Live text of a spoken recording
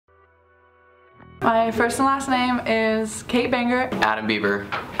My first and last name is Kate Banger. Adam Bieber.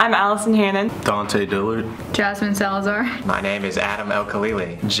 I'm Allison Hannon. Dante Dillard. Jasmine Salazar. My name is Adam El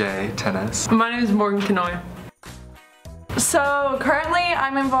Khalili. Jay Tennis. My name is Morgan Kanoy. So currently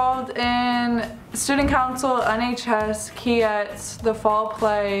I'm involved in Student Council, NHS, Kietz, the Fall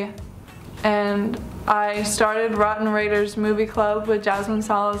Play, and I started Rotten Raiders Movie Club with Jasmine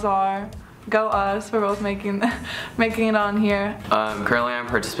Salazar. Go us, we're both making it on here. Currently I'm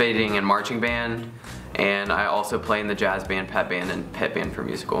participating in marching band, and I also play in the jazz band, pep band, and pit band for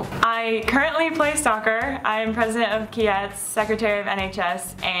musical. I currently play soccer. I'm president of Kietz, secretary of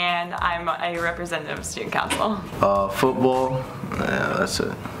NHS, and I'm a representative of Student Council. Football, yeah, that's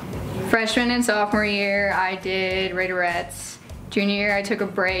it. Freshman and sophomore year, I did Raiderettes. Junior year, I took a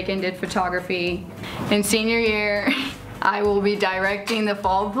break and did photography. In senior year, I will be directing the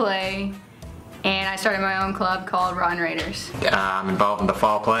Fall Play, and I started my own club called Rotten Raiders. I'm involved in the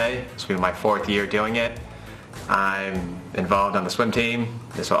Fall Play. This will be my 4th year doing it. I'm involved on the swim team.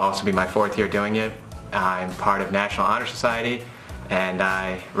 This will also be my 4th year doing it. I'm part of National Honor Society, and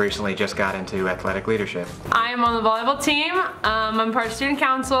I recently just got into athletic leadership. I'm on the volleyball team. I'm part of Student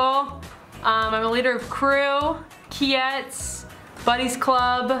Council. I'm a leader of Crew, Kietz, Buddies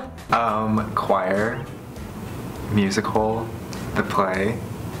Club. Choir, musical, the play,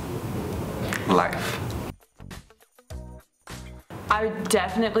 life. I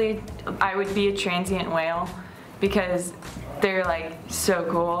would be a transient whale because they're like so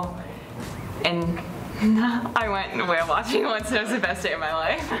cool, and I went whale watching once and it was the best day of my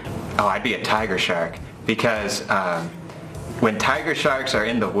life. Oh, I'd be a tiger shark because when tiger sharks are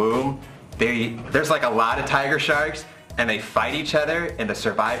in the womb, there's like a lot of tiger sharks and they fight each other and the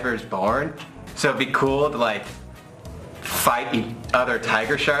survivor's born. So it'd be cool to like fight other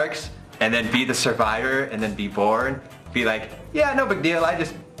tiger sharks and then be the survivor and then be born. Be like, yeah, no big deal, I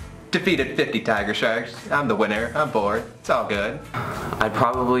just defeated 50 tiger sharks. I'm the winner, I'm bored, it's all good. I'd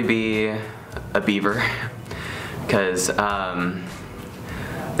probably be a beaver because they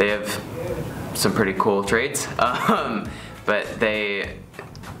have some pretty cool traits, but they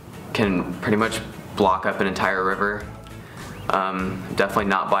can pretty much block up an entire river. Definitely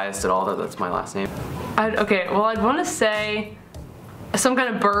not biased at all, that's my last name. I'd want to say some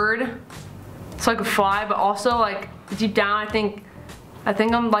kind of bird so I could fly, but also like deep down I think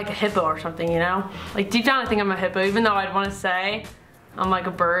I'm like a hippo or something, you know? Like deep down I think I'm a hippo, even though I'd want to say I'm like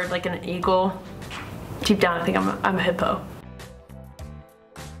a bird, like an eagle. Deep down I think I'm a hippo.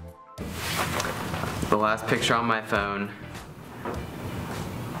 The last picture on my phone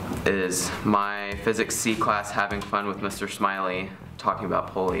is my physics C class having fun with Mr. Smiley talking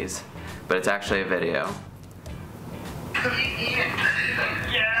about pulleys, but it's actually a video.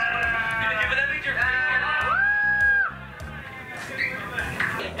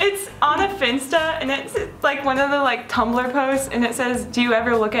 It's on a Finsta, and it's like one of the like Tumblr posts, and it says, do you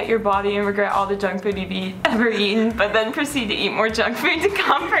ever look at your body and regret all the junk food you've ever eaten, but then proceed to eat more junk food to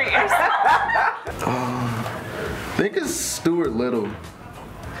comfort yourself? I think it's Stuart Little.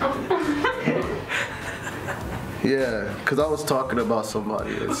 Yeah, because I was talking about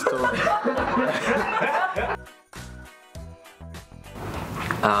somebody. It's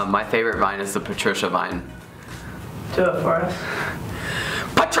My favorite vine is the Patricia vine. Do it for us.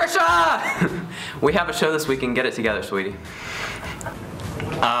 Patricia! We have a show this weekend. Get it together, sweetie.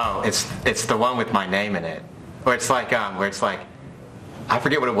 Oh, it's the one with my name in it. Where it's like, I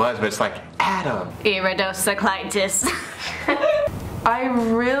forget what it was, but it's like, Adam. Iridocyclitis. I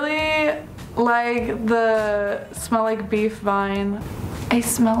really like the Smell Like Beef vine. I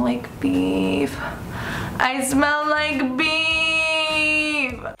smell like beef. I smell like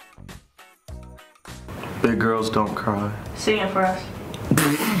beef. Big Girls Don't Cry. Sing it for us.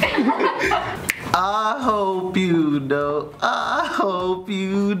 I hope you know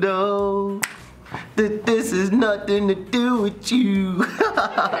that this is nothing to do with you.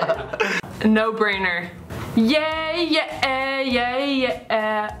 No brainer. Yeah, yeah, yeah,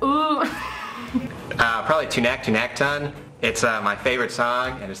 yeah, ooh. Probably Tunak Tunakton. It's my favorite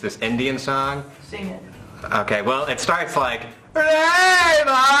song, and it's this Indian song. Sing it. Okay, well, it starts like,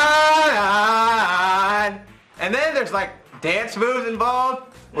 and then there's like dance moves involved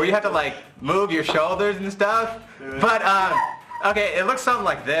where you have to like move your shoulders and stuff. But okay, it looks something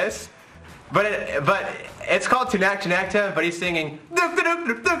like this. But it's called Tunak Tunakton, but he's singing.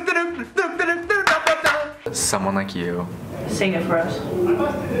 Someone Like You. Sing it for us.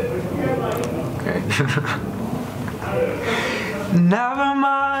 Okay. Never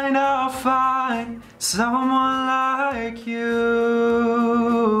mind, I'll find someone like you.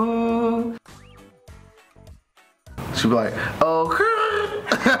 She'll be like, oh.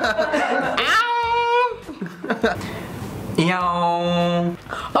 Ow! Ew.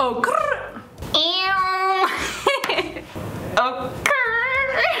 Oh, grrr. Oh, grrr.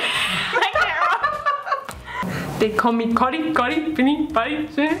 They call me Cuddy, Finny, Buddy,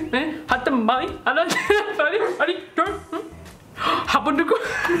 Hot the Molly, Buddy, Hop on the go.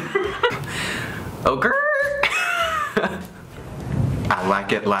 Oh, grrr. I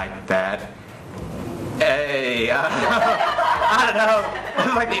like it like that. Hey, I don't know.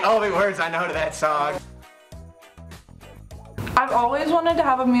 Those are like the only words I know to that song. I've always wanted to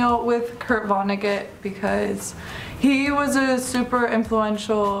have a meal with Kurt Vonnegut because he was a super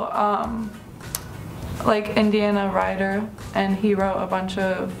influential like Indiana writer, and he wrote a bunch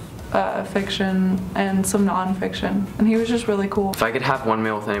of fiction and some non-fiction, and he was just really cool. If I could have one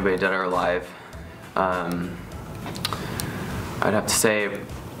meal with anybody dead or alive, I'd have to say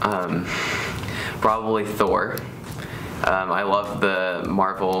probably Thor. I love the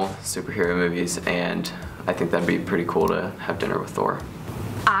Marvel superhero movies, and I think that'd be pretty cool to have dinner with Thor.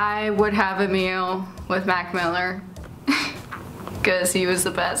 I would have a meal with Mac Miller because he was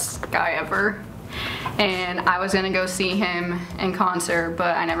the best guy ever. And I was gonna go see him in concert,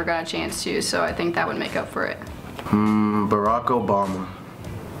 but I never got a chance to, so I think that would make up for it. Barack Obama,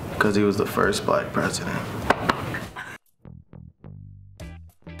 because he was the first black president.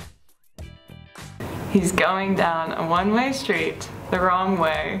 He's going down a one-way street the wrong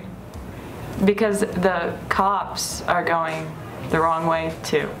way because the cops are going the wrong way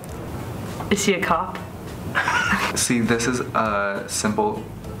too. Is he a cop? See, this is a simple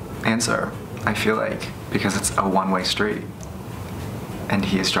answer, I feel like, because it's a one-way street and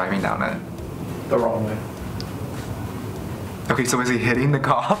he is driving down it. The wrong way. Okay, so is he hitting the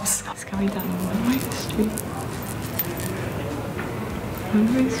cops? He's going down a one-way street.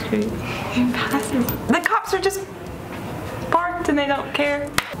 One-way street. He passes. The cops are just parked and they don't care.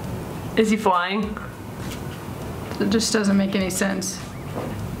 Is he flying? It just doesn't make any sense.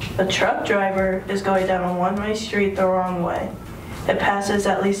 A truck driver is going down a one-way street the wrong way. It passes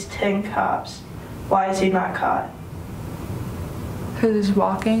at least 10 cops. Why is he not caught? Because he's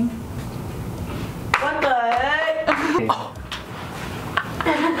walking. What the heck?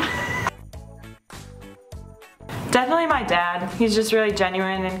 Definitely my dad. He's just really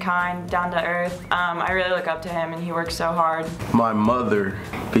genuine and kind, down to earth. I really look up to him and he works so hard. My mother,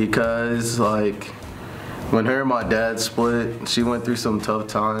 because like when her and my dad split, she went through some tough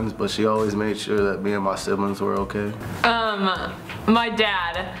times, but she always made sure that me and my siblings were okay. My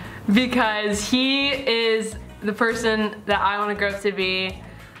dad, because he is the person that I want to grow up to be.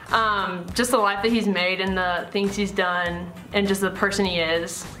 Just the life that he's made and the things he's done and just the person he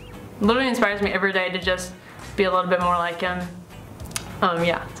is literally inspires me every day to just be a little bit more like him.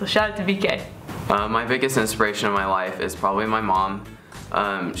 Yeah, so shout out to BK. My biggest inspiration in my life is probably my mom.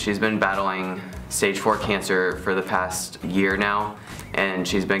 She's been battling stage 4 cancer for the past year now, and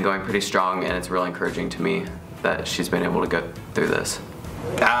she's been going pretty strong, and it's really encouraging to me that she's been able to go through this.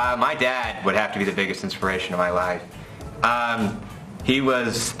 My dad would have to be the biggest inspiration of my life. He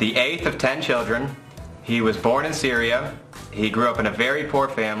was the 8th of 10 children. He was born in Syria. He grew up in a very poor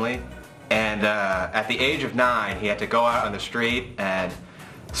family, and at the age of 9 he had to go out on the street and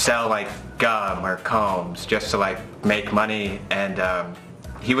sell like gum or combs just to like make money, and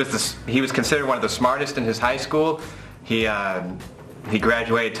he was considered one of the smartest in his high school. He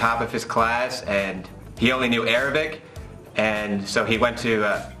graduated top of his class, and he only knew Arabic, and so he went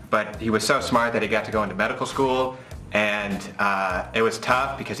to but he was so smart that he got to go into medical school, and it was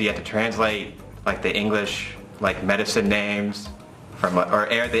tough because he had to translate like the English like medicine names from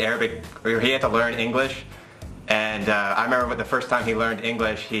the Arabic, or he had to learn English. And I remember the first time he learned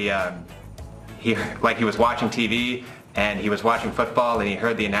English, he was watching TV and he was watching football, and he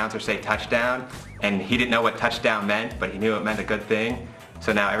heard the announcer say touchdown, and he didn't know what touchdown meant, but he knew it meant a good thing.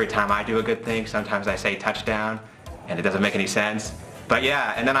 So now every time I do a good thing, sometimes I say touchdown, and it doesn't make any sense. But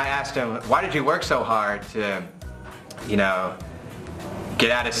yeah, and then I asked him, why did you work so hard to, you know,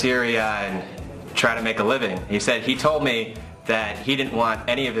 get out of Syria and try to make a living? He said he told me that he didn't want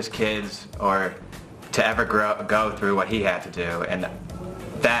any of his kids or to ever go through what he had to do, and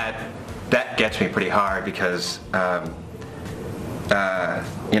that gets me pretty hard because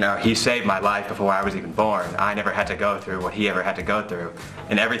you know, he saved my life before I was even born. I never had to go through what he ever had to go through,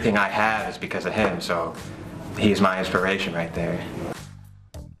 and everything I have is because of him, so he's my inspiration right there.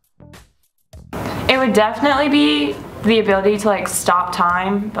 It would definitely be the ability to like stop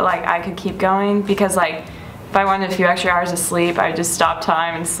time, but like I could keep going, because like if I wanted a few extra hours of sleep, I would just stop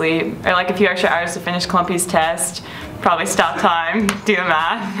time and sleep. Or like a few extra hours to finish Clumpy's test, probably stop time, do the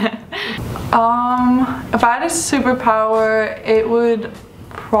math. If I had a superpower, it would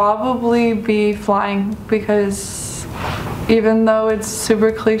probably be flying, because even though it's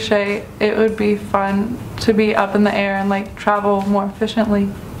super cliche, it would be fun to be up in the air and like travel more efficiently.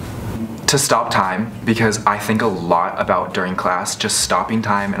 To stop time, because I think a lot about during class, just stopping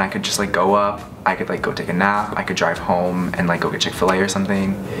time, and I could just like go up, I could like go take a nap, I could drive home and like go get Chick-fil-A or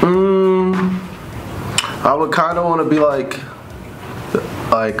something. I would kind of want to be like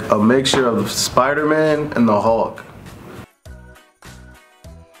a mixture of Spider-Man and the Hulk.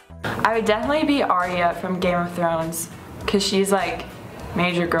 I would definitely be Arya from Game of Thrones, because she's like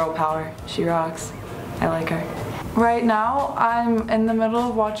major girl power. She rocks. I like her. Right now, I'm in the middle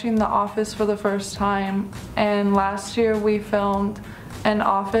of watching The Office for the first time, and last year we filmed an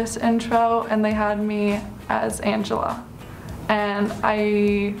Office intro and they had me as Angela. And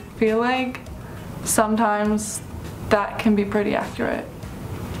I feel like sometimes that can be pretty accurate.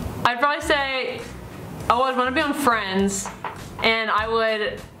 I'd probably say I would want to be on Friends, and I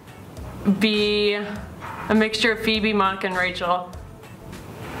would be a mixture of Phoebe, Monica, and Rachel.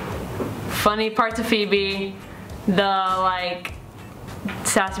 Funny parts of Phoebe, the like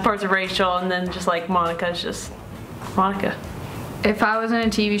sassy parts of Rachel, and then just like Monica's just Monica. If I was in a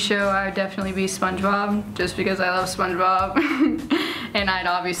TV show, I would definitely be SpongeBob, just because I love SpongeBob. And I'd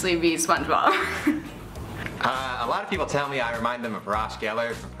obviously be SpongeBob. A lot of people tell me I remind them of Ross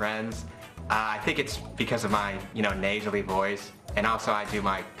Geller from Friends. I think it's because of my, nasally voice, and also I do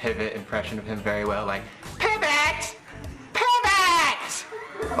my pivot impression of him very well, like, pivot! Pivot!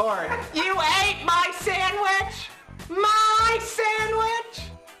 Or, you ate my sandwich! My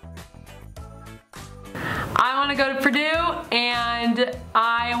sandwich! I want to go to Purdue, and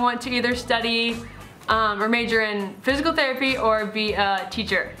I want to either study or major in physical therapy or be a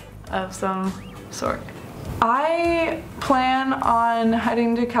teacher of some sort. I plan on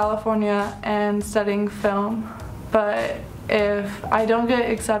heading to California and studying film, but if I don't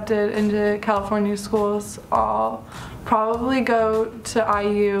get accepted into California schools, I'll probably go to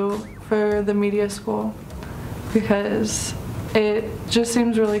IU for the media school, because it just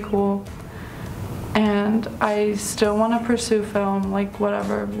seems really cool, and I still want to pursue film like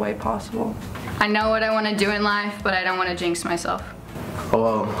whatever way possible. I know what I want to do in life, but I don't want to jinx myself.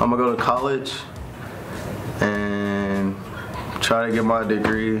 Well, I'm gonna go to college and try to get my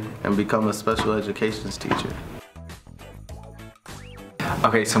degree and become a special educations teacher.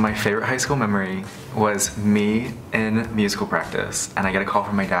 Okay, so my favorite high school memory was me in musical practice, and I get a call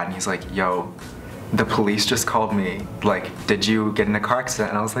from my dad, and he's like, yo, the police just called me, like, did you get in a car accident?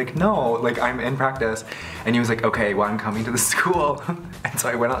 And I was like, no, like, I'm in practice. And he was like, okay, well, I'm coming to the school. And so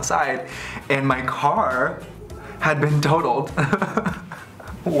I went outside, and my car had been totaled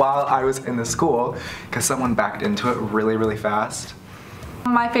while I was in the school, because someone backed into it really, really fast.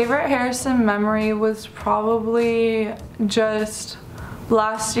 My favorite Harrison memory was probably just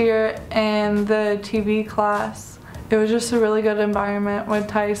last year in the TV class. It was just a really good environment with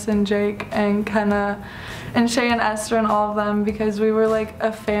Tyson, Jake, and Kenna, and Shay and Esther and all of them, because we were like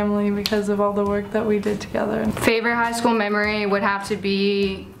a family because of all the work that we did together. Favorite high school memory would have to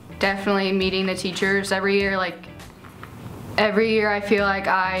be definitely meeting the teachers every year. Like, every year I feel like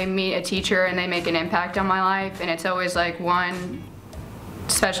I meet a teacher and they make an impact on my life, and it's always like one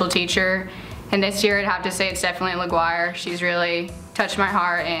special teacher. And this year I'd have to say it's definitely LaGuire. She's really touched my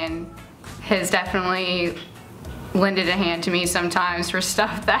heart and has definitely lended a hand to me sometimes for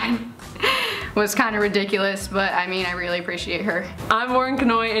stuff that was kind of ridiculous, but I mean, I really appreciate her. I'm Warren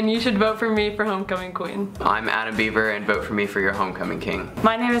Kanoy, and you should vote for me for Homecoming Queen. I'm Adam Beaver, and vote for me for your Homecoming King.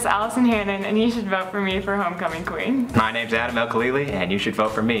 My name is Allison Hannon, and you should vote for me for Homecoming Queen. My name's Adam El-Khalili, and you should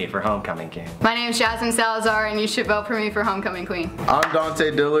vote for me for Homecoming King. My name's Jasmine Salazar, and you should vote for me for Homecoming Queen. I'm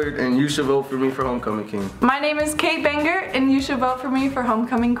Dante Dillard, and you should vote for me for Homecoming King. My name is Kate Banger, and you should vote for me for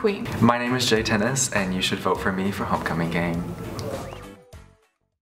Homecoming Queen. My name is Jay Tennis, and you should vote for me for Homecoming King.